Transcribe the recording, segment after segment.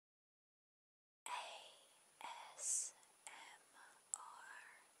ASMR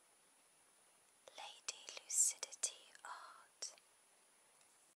LadyLucidity-Art.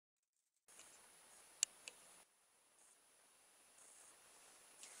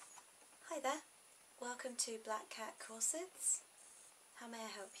 Hi there, welcome to Black Cat Corsets. How may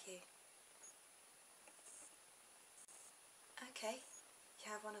I help you? Okay,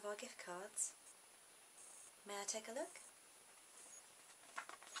 you have one of our gift cards. May I take a look?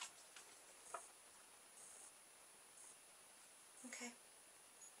 Okay,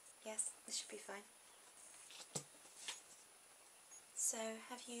 yes, this should be fine. So,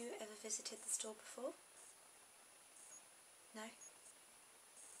 have you ever visited the store before? No?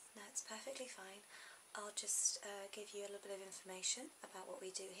 No, it's perfectly fine. I'll just give you a little bit of information about what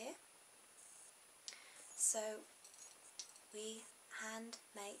we do here. So, we hand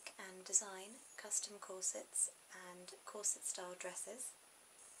make and design custom corsets and corset style dresses.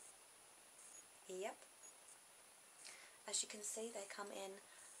 Yep. As you can see, they come in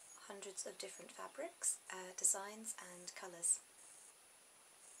hundreds of different fabrics, designs and colours.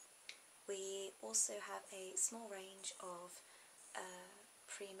 We also have a small range of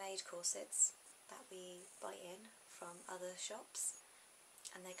pre-made corsets that we buy in from other shops,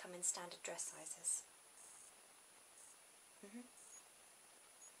 and they come in standard dress sizes.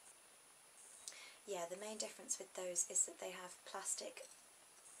 Yeah, the main difference with those is that they have plastic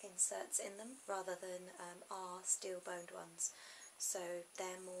inserts in them rather than our steel-boned ones, so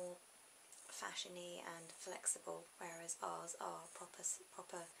they're more fashiony and flexible, whereas ours are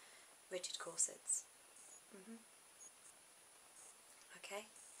proper rigid corsets. Okay,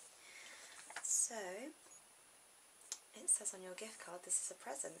 so it says on your gift card this is a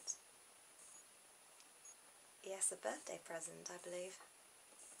present. Yes, a birthday present, I believe.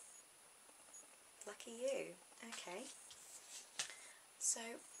 Lucky you. Okay. So,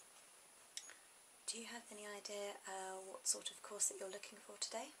 do you have any idea what sort of corset you're looking for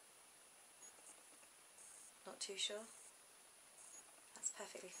today? Not too sure? That's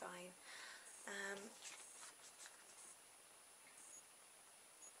perfectly fine.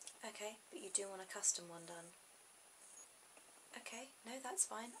 Okay, but you do want a custom one done. Okay, no, that's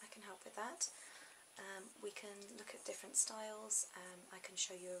fine. I can help with that. We can look at different styles. I can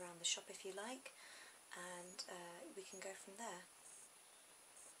show you around the shop if you like, and we can go from there.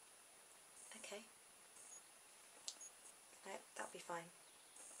 Okay. No, that'll be fine.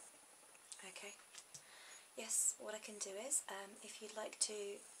 Okay. Yes, what I can do is, if you'd like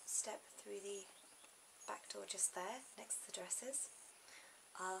to step through the back door just there, next to the dresses,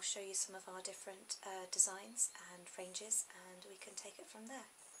 I'll show you some of our different designs and ranges, and we can take it from there.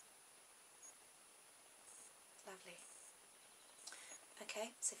 Lovely.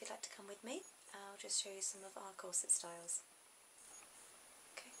 Okay, so if you'd like to come with me, I'll just show you some of our corset styles.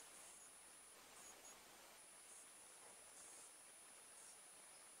 Okay.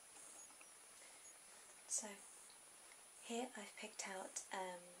 So, here I've picked out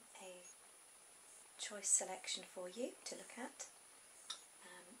a choice selection for you to look at,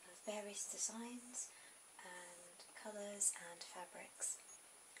 of various designs and colours and fabrics,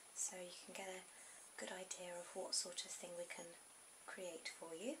 so you can get a good idea of what sort of thing we can create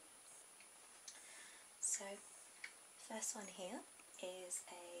for you. So, first one here is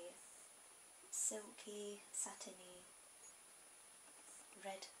a silky, satiny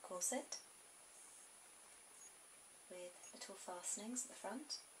red corset with little fastenings at the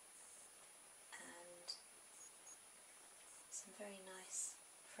front and some very nice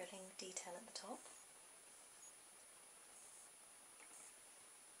frilling detail at the top.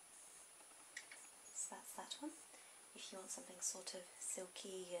 So that's that one. If you want something sort of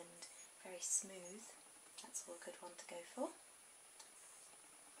silky and very smooth, that's a good one to go for.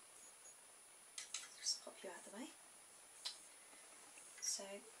 Just pop you out of the way. So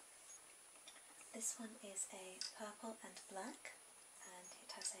this one is a purple and black, and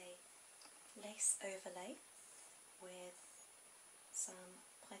it has a lace overlay with some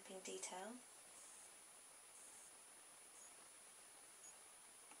piping detail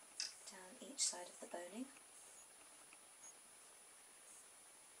down each side of the boning.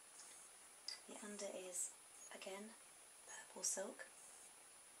 The under is again purple silk,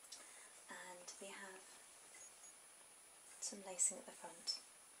 and we have some lacing at the front.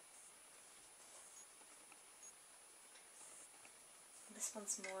 And this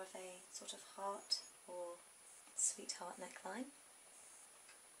one's more of a sort of heart or sweetheart neckline.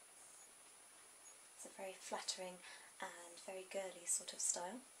 It's a very flattering and very girly sort of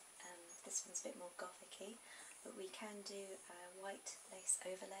style. This one's a bit more gothic-y, but we can do a white lace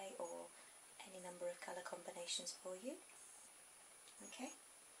overlay or any number of colour combinations for you. Okay,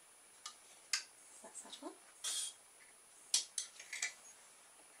 so that's that one.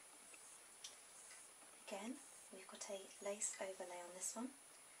 got a lace overlay on this one,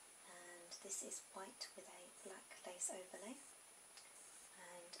 and this is white with a black lace overlay,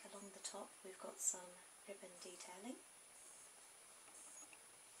 and along the top we've got some ribbon detailing.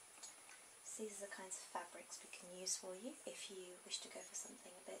 So these are the kinds of fabrics we can use for you if you wish to go for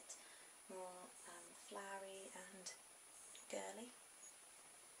something a bit more flowery and girly.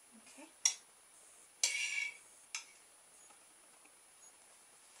 Okay.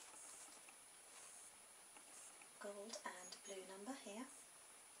 Gold and blue number here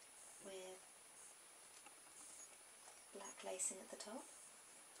with black lacing at the top.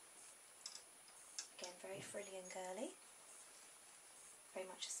 Again, very frilly and girly. Very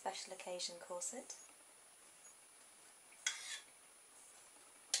much a special occasion corset.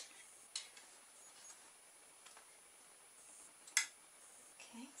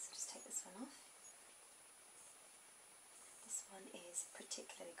 Okay, so just take this one off. This one is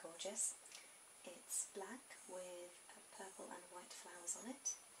particularly gorgeous. It's black with purple and white flowers on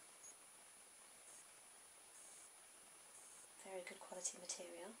it. Very good quality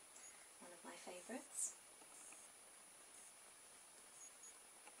material, one of my favourites.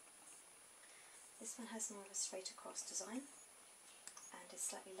 This one has more of a straight across design and is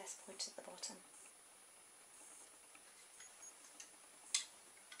slightly less pointed at the bottom.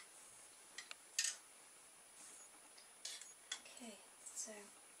 Okay, so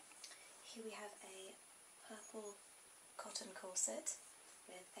here we have a purple cotton corset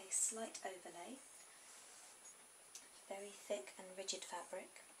with a slight overlay, very thick and rigid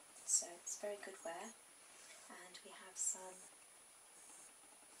fabric, so it's very good wear, and we have some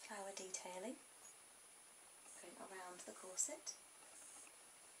flower detailing going around the corset.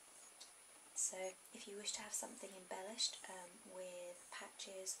 So if you wish to have something embellished with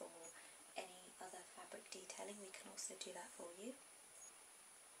patches or any other fabric detailing, we can also do that for you.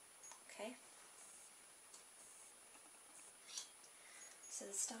 Okay. So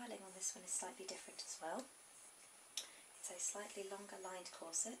the styling on this one is slightly different as well. It's a slightly longer lined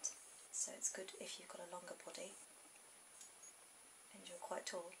corset, so it's good if you've got a longer body and you're quite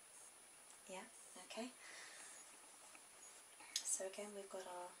tall. Yeah, okay. So again, we've got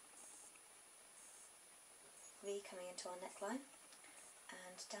our V coming into our neckline,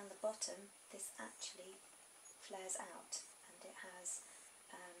 and down the bottom this actually flares out, and it has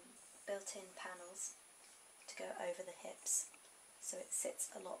built-in panels to go over the hips, so it sits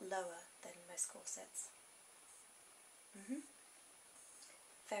a lot lower than most corsets.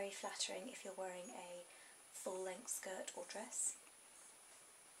 Very flattering if you're wearing a full-length skirt or dress.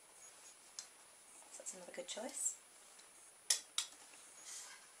 So that's another good choice.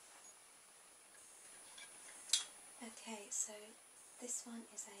 Okay, so this one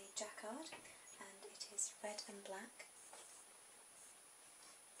is a jacquard and it is red and black.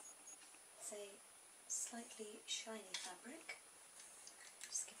 It's a slightly shiny fabric.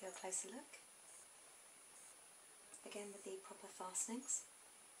 Just give you a closer look. Again with the proper fastenings.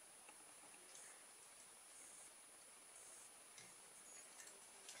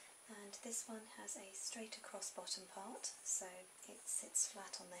 And this one has a straight across bottom part, so it sits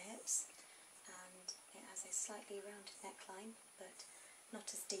flat on the hips, and it has a slightly rounded neckline, but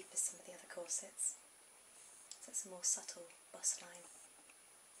not as deep as some of the other corsets. So it's a more subtle bust line.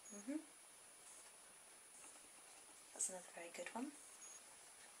 That's another very good one.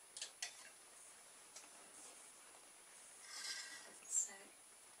 So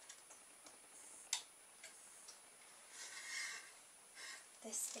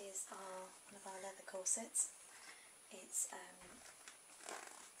this is one of our leather corsets. It's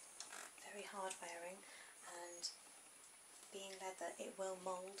very hard wearing, and being leather, it will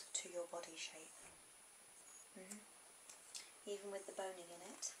mould to your body shape. Even with the boning in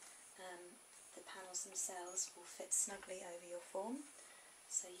it, the panels themselves will fit snugly over your form.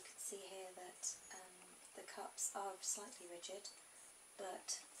 So you can see here that the cups are slightly rigid,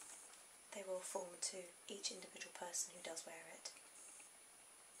 but they will form to each individual person who does wear it.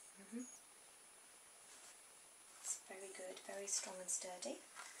 It's very good, very strong and sturdy.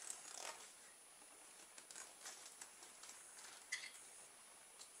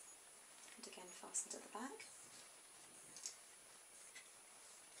 And again fastened at the back.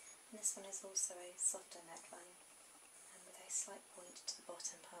 And this one is also a softer neckline and with a slight point to the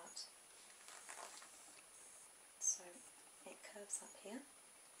bottom part. So it curves up here,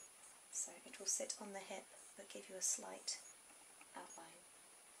 so it will sit on the hip but give you a slight outline.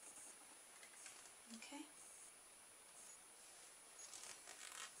 Okay.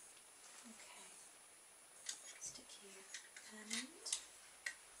 Okay. Stick you permanent.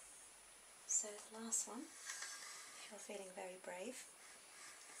 So the last one, if you're feeling very brave,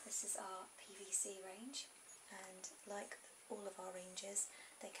 this is our PVC range, and like all of our ranges,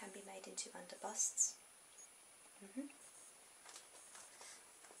 they can be made into underbusts.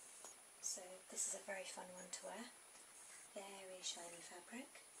 So this is a very fun one to wear. Very shiny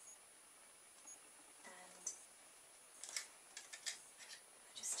fabric, and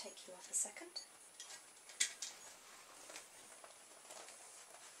I'll just take you off a second.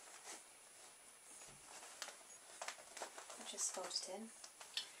 I'll just fold it in.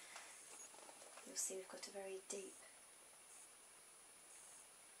 You'll see we've got a very deep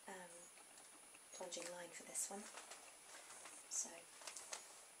plunging line for this one, so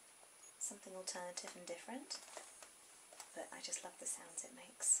something alternative and different, but I just love the sounds it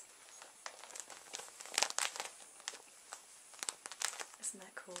makes. Isn't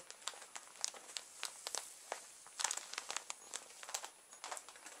that cool?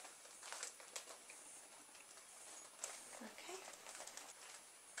 Okay,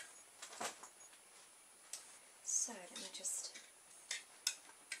 so let me just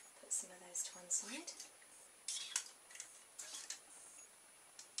put some of those to one side.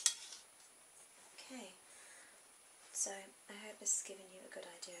 Okay, so I hope this has given you a good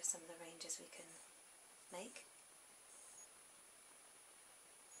idea of some of the ranges we can make.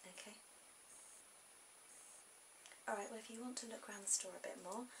 Okay. Alright, well if you want to look around the store a bit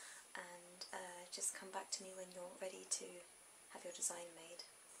more and just come back to me when you're ready to have your design made.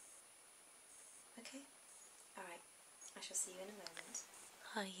 Okay? Alright, I shall see you in a moment.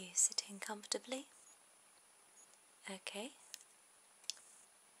 Are you sitting comfortably? Okay.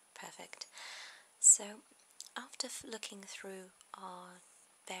 Perfect. So, after looking through our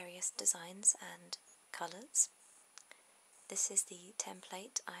various designs and colours, this is the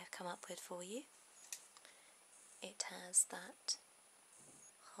template I've come up with for you. It has that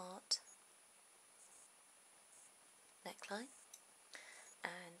heart neckline,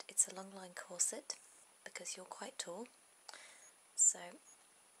 and it's a long line corset because you're quite tall, so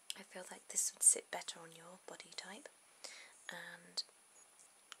I feel like this would sit better on your body type. And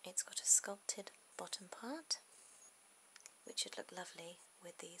it's got a sculpted bottom part, which would look lovely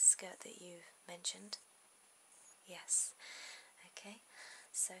with the skirt that you've mentioned. Yes. Okay,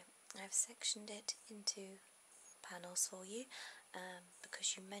 so I've sectioned it into panels for you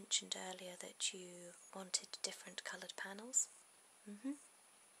because you mentioned earlier that you wanted different coloured panels.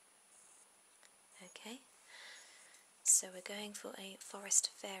 Okay, so we're going for a forest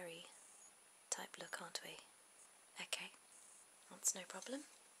fairy type look, aren't we? Okay, that's no problem.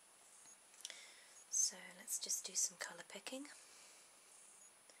 So let's just do some colour picking.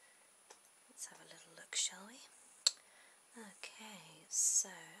 Let's have a little look, shall we? Okay, so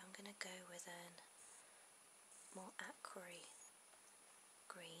I'm going to go with a more aquary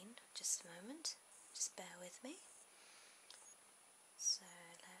green. Just a moment, just bear with me. So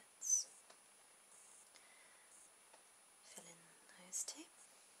let's fill in those two.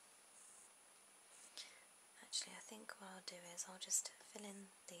 Actually, I think what I'll do is I'll just fill in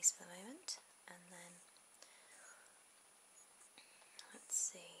these for the moment, and then let's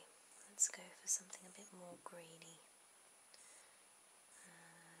see, let's go for something a bit more greeny.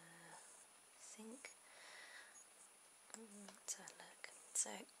 I think, let's have a look. So,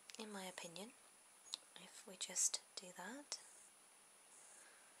 in my opinion, if we just do that,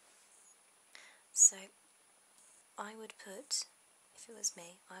 so I would put, if it was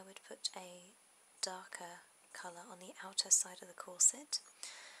me, I would put a darker colour on the outer side of the corset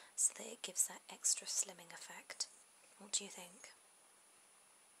so that it gives that extra slimming effect. What do you think?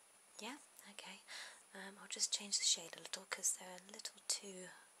 Yeah? Okay. I'll just change the shade a little because they're a little too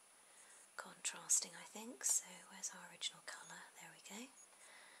contrasting, I think. So where's our original colour? There we go.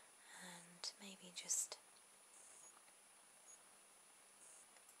 And maybe just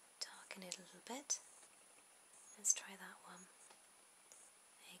darken it a little bit. Let's try that one.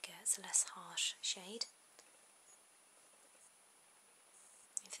 There you go, it's a less harsh shade.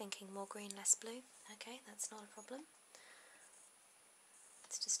 You're thinking more green, less blue? Okay, that's not a problem.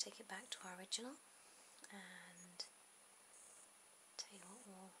 Let's just take it back to our original and tell you what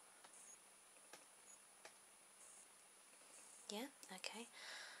we'll... Yeah, okay.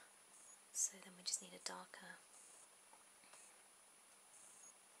 So then we just need a darker...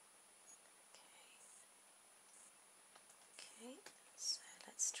 Okay, so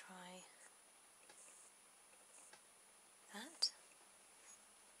let's try that.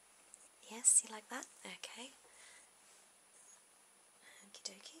 Yes, you like that? Okay. Okie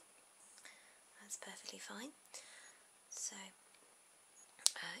dokie. That's perfectly fine. So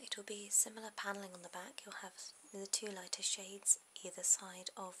it will be similar panelling on the back. You'll have the two lighter shades either side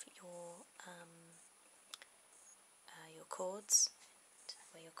of your cords,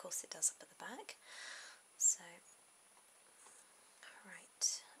 where your corset does up at the back. So,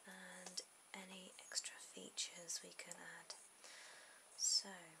 right, and any extra features we can add. So,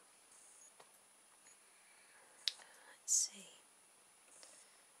 let's see.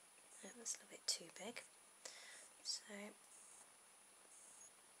 That was a little bit too big. So,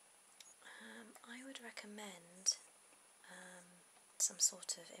 I would recommend some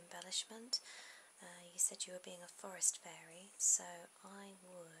sort of embellishment. You said you were being a forest fairy, so I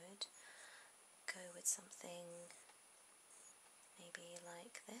would go with something maybe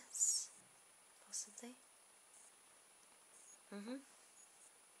like this, possibly.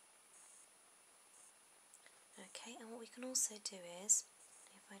 Okay, and what we can also do is,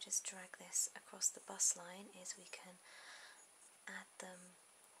 if I just drag this across the bust line, is we can add them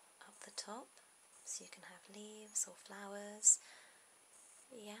up the top, so you can have leaves or flowers.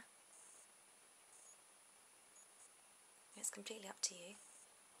 Yeah, it's completely up to you.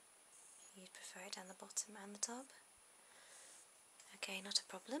 You'd prefer it down the bottom and the top? Okay, not a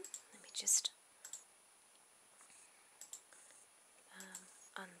problem. Let me just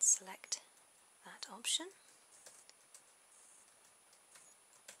unselect that option.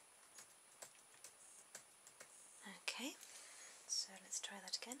 Okay, so let's try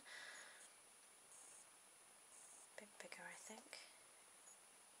that again. A bit bigger, I think.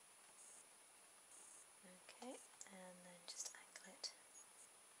 Okay, and then just angle it.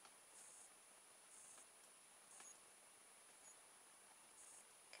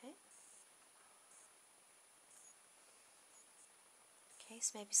 Okay. Okay,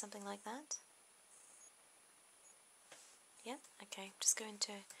 so maybe something like that. Yeah, okay, I'm just going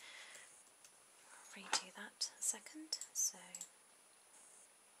to redo that a second. So,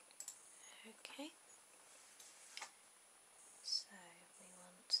 okay. So, we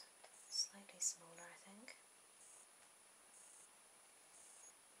want slightly smaller, I think.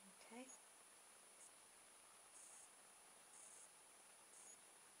 Okay.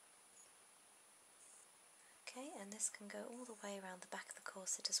 Okay, and this can go all the way around the back of the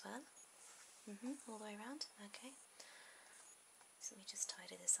corset as well. All the way around. Okay. So let me just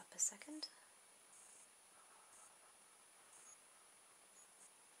tidy this up a second.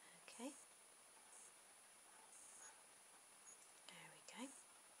 Okay. There we go.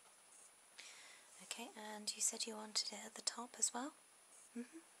 Okay, and you said you wanted it at the top as well? No,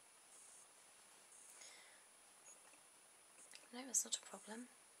 it's not a problem.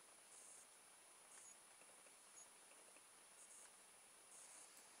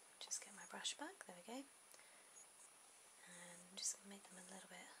 Just get my brush back, there we go. And I'm just going to make them a little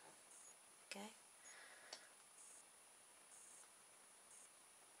bit, okay.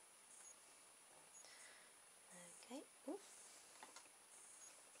 Okay, ooh.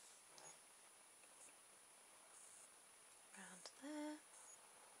 Round there.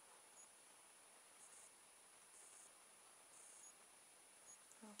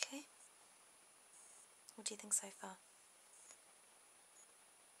 Okay. What do you think so far?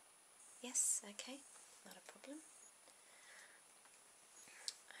 Yes, okay, not a problem.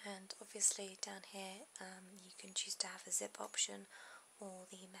 And obviously down here you can choose to have a zip option or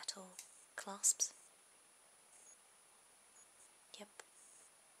the metal clasps. Yep.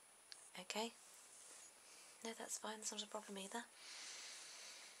 Okay. No, that's fine, that's not a problem either.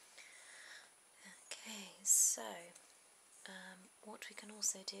 Okay, so what we can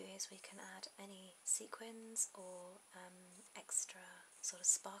also do is we can add any sequins or extra sort of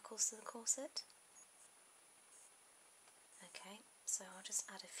sparkles to the corset. Okay, so I'll just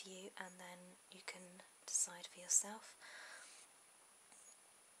add a few and then you can decide for yourself.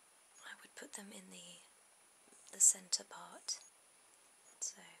 I would put them in the centre part,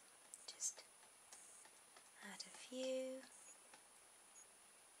 so just add a few,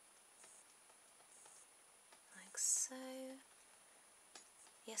 like so.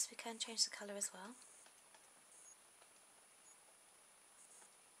 Yes, we can change the colour as well.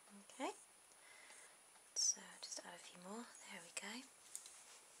 Okay, so just add a few more, there we go.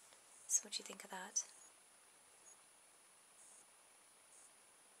 So what do you think of that?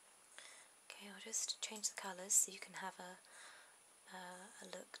 Okay, I'll just change the colours so you can have a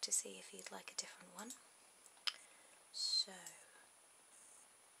look to see if you'd like a different one. So,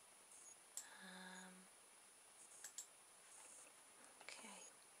 okay.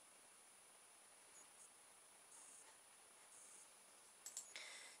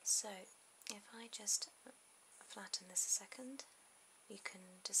 So, if I just flatten this a second, you can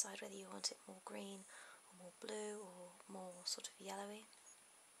decide whether you want it more green or more blue or more sort of yellowy.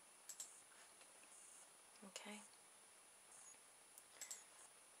 Okay.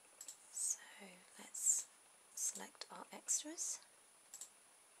 So, let's select our extras.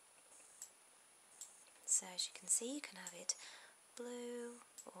 So as you can see, you can have it blue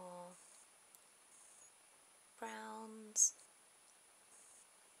or browns.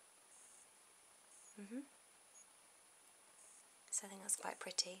 So I think that's quite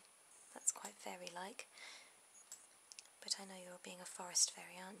pretty. That's quite fairy-like. But I know you're being a forest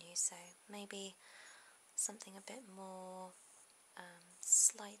fairy, aren't you? So maybe something a bit more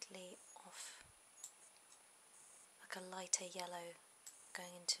slightly off, like a lighter yellow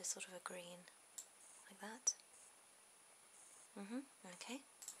going into sort of a green, like that. Okay.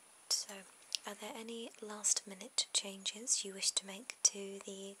 So, are there any last minute changes you wish to make to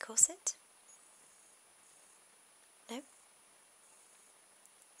the corset? No?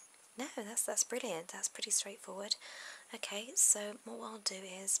 No, that's brilliant. That's pretty straightforward. Okay, so what I'll do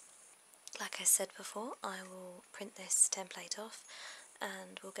is, like I said before, I will print this template off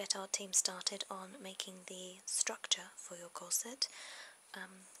and we'll get our team started on making the structure for your corset.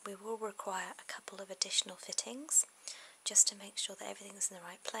 We will require a couple of additional fittings just to make sure that everything's in the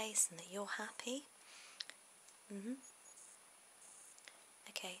right place and that you're happy.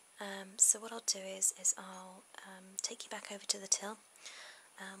 Okay, so what I'll do is I'll take you back over to the till.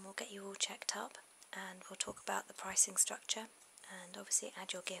 We'll get you all checked up and we'll talk about the pricing structure and obviously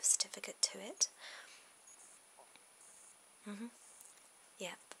add your gift certificate to it.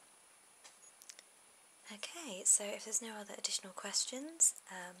 Yep. Okay, so if there's no other additional questions,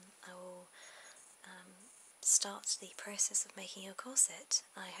 I will start the process of making your corset.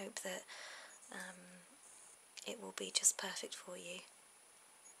 I hope that it will be just perfect for you.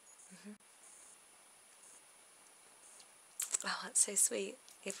 Oh, that's so sweet.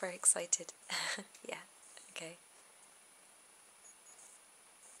 You're very excited. Yeah, okay.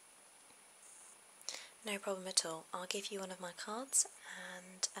 No problem at all. I'll give you one of my cards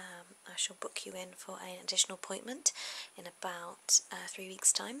and I shall book you in for an additional appointment in about 3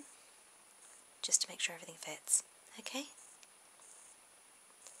 weeks' time, just to make sure everything fits. Okay?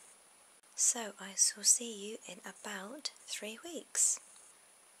 So I shall see you in about 3 weeks.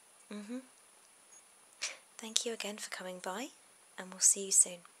 Thank you again for coming by and we'll see you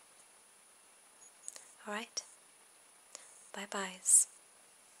soon. Alright? Bye-byes.